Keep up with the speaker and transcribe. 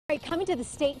Right, coming to the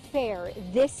State Fair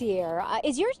this year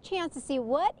is your chance to see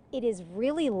what it is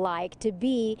really like to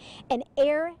be an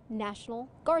Air National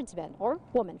Guardsman, or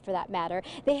woman for that matter.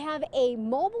 They have a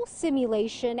mobile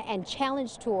simulation and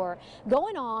challenge tour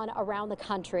going on around the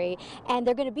country, and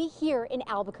they're going to be here in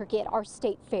Albuquerque at our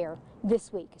State Fair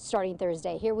this week, starting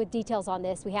Thursday. Here with details on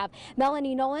this, we have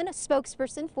Melanie Nolan,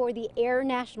 spokesperson for the Air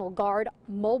National Guard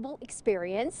Mobile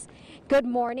Experience. Good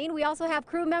morning. We also have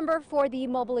crew member for the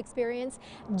Mobile Experience,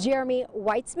 Jeremy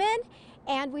Weitzman,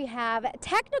 and we have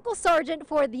Technical Sergeant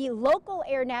for the local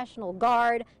Air National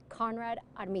Guard, Conrad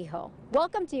Armijo.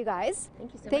 Welcome to you guys.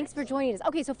 Thank you so much. Thanks for joining us.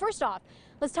 Okay, so first off,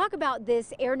 let's talk about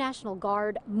this Air National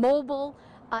Guard Mobile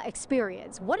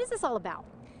Experience. What is this all about?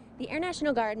 The Air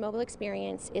National Guard Mobile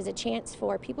Experience is a chance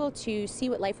for people to see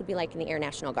what life would be like in the Air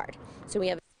National Guard. So we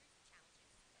have a series of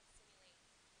challenges that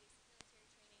simulate basic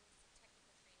military training,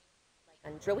 technical training,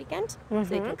 like on drill weekend. So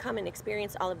they can come and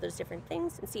experience all of those different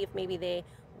things and see if maybe they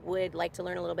would like to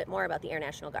learn a little bit more about the Air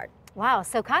National Guard. Wow,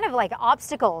 so kind of like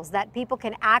obstacles that people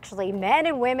can actually, men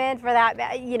and women for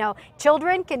that, you know,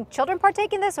 children, can children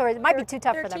partake in this, or it might be too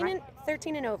tough for them, right?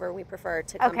 13 and over we prefer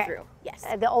to come through, yes.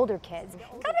 The older kids.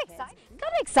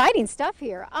 Kind of exciting stuff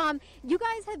here. You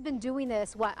guys have been doing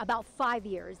this, what, about 5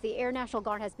 years? The Air National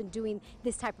Guard has been doing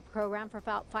this type of program for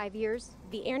about 5 years?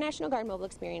 The Air National Guard Mobile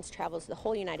Experience travels the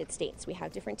whole United States. We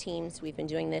have different teams. We've been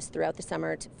doing this throughout the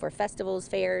summer for festivals,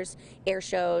 fairs, air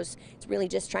shows. It's really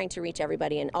just trying to reach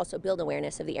everybody and also build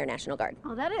awareness of the Air National Guard.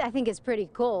 Oh, that I think is pretty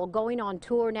cool. Going on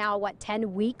tour now, what,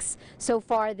 10 weeks so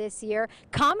far this year.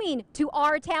 Coming to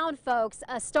our town, folks,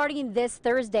 starting this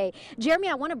Thursday. Jeremy,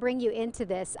 I want to bring you into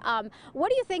this. What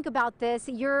do you think about this?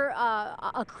 You're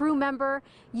a crew member.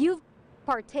 You've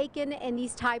partaken in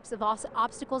these types of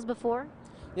obstacles before?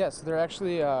 Yes, they're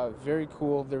actually very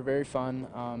cool. They're very fun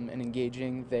and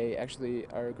engaging. They actually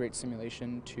are a great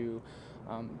simulation to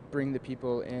bring the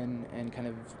people in and kind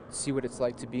of see what it's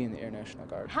like to be in the Air National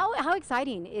Guard. How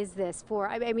exciting is this for,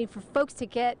 I mean, for folks to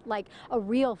get like a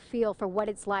real feel for what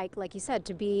it's like you said,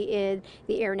 to be in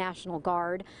the Air National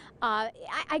Guard. I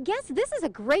guess this is a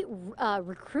great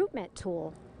recruitment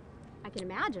tool, I can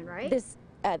imagine, right?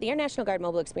 The Air National Guard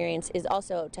Mobile Experience is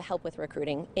also to help with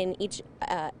recruiting.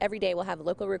 Every day we'll have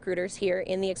local recruiters here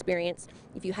in the experience.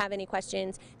 If you have any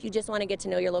questions, if you just want to get to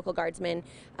know your local guardsmen,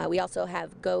 we also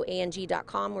have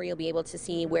goang.com where you'll be able to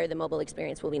see where the mobile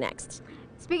experience will be next.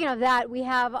 Speaking of that, we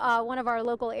have one of our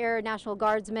local Air National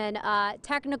Guardsmen,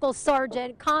 Technical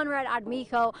Sergeant Conrad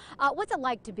Armijo. What's it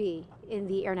like to be in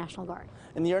the Air National Guard?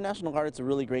 In the Air National Guard, it's a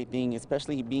really great thing,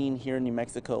 especially being here in New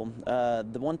Mexico.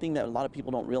 The one thing that a lot of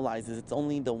people don't realize is it's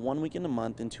only the 1 week in a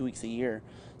month and 2 weeks a year.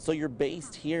 So you're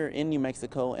based here in New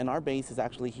Mexico, and our base is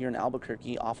actually here in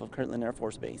Albuquerque off of Kirtland Air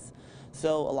Force Base.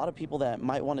 So a lot of people that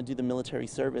might want to do the military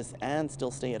service and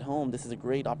still stay at home, this is a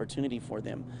great opportunity for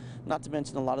them. Not to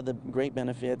mention a lot of the great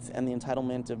benefits and the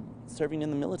entitlement of serving in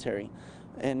the military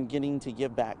and getting to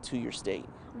give back to your state.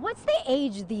 What's the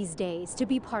age these days to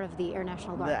be part of the Air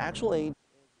National Guard? The actual age is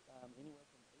anywhere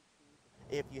from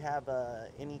 18. If you have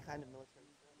any kind of military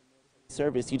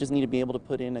service, you just need to be able to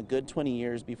put in a good 20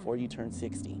 years before you turn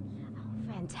 60.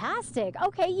 Fantastic.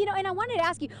 Okay, you know, and I wanted to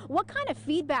ask you, what kind of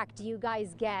feedback do you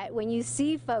guys get when you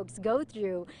see folks go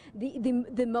through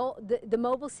the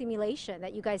mobile simulation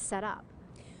that you guys set up?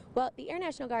 Well, the Air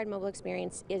National Guard Mobile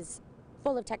Experience is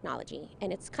full of technology,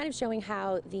 and it's kind of showing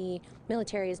how the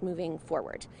military is moving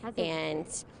forward. And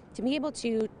to be able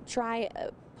to try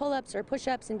pull-ups or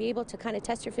push-ups and be able to kind of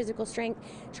test your physical strength,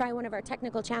 try one of our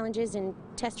technical challenges and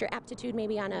test your aptitude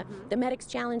maybe on the medics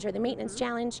challenge or the maintenance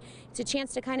challenge, it's a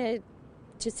chance to kind of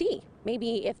see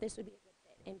maybe if this would be a good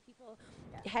fit. And people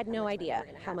had no idea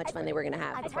how much fun they were going to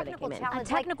have before they came in. A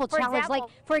technical challenge, like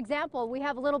for example, we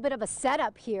have a little bit of a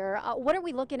setup here. What are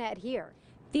we looking at here?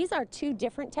 These are 2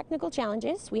 different technical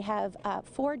challenges. We have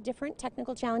 4 different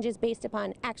technical challenges based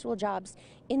upon actual jobs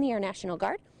in the Air National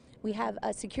Guard. We have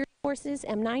a Security Forces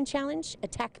M9 challenge, a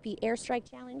TACP airstrike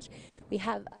challenge. We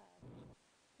have a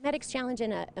medics challenge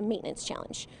and a maintenance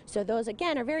challenge. So those,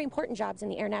 again, are very important jobs in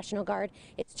the Air National Guard.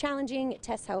 It's challenging, it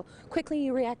tests how quickly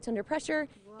you react under pressure,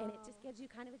 and it just gives you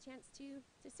kind of a chance to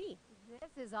see.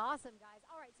 This is awesome, guys.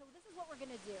 All right, so this is what we're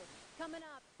going to do. Coming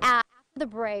up after the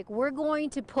break, we're going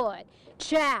to put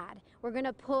Chad, we're going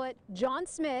to put John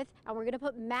Smith, and we're going to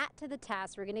put Matt to the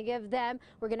test. We're going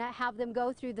to have them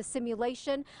go through the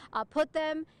simulation, put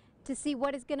them to see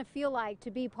what it's going to feel like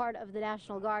to be part of the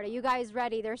National Guard. Are you guys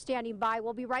ready? They're standing by.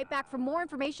 We'll be right back for more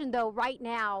information, though, right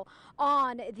now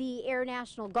on the Air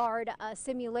National Guard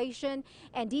simulation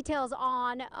and details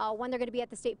on when they're going to be at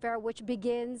the State Fair, which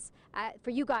begins for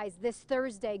you guys this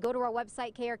Thursday. Go to our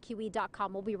website,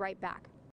 krqe.com. We'll be right back.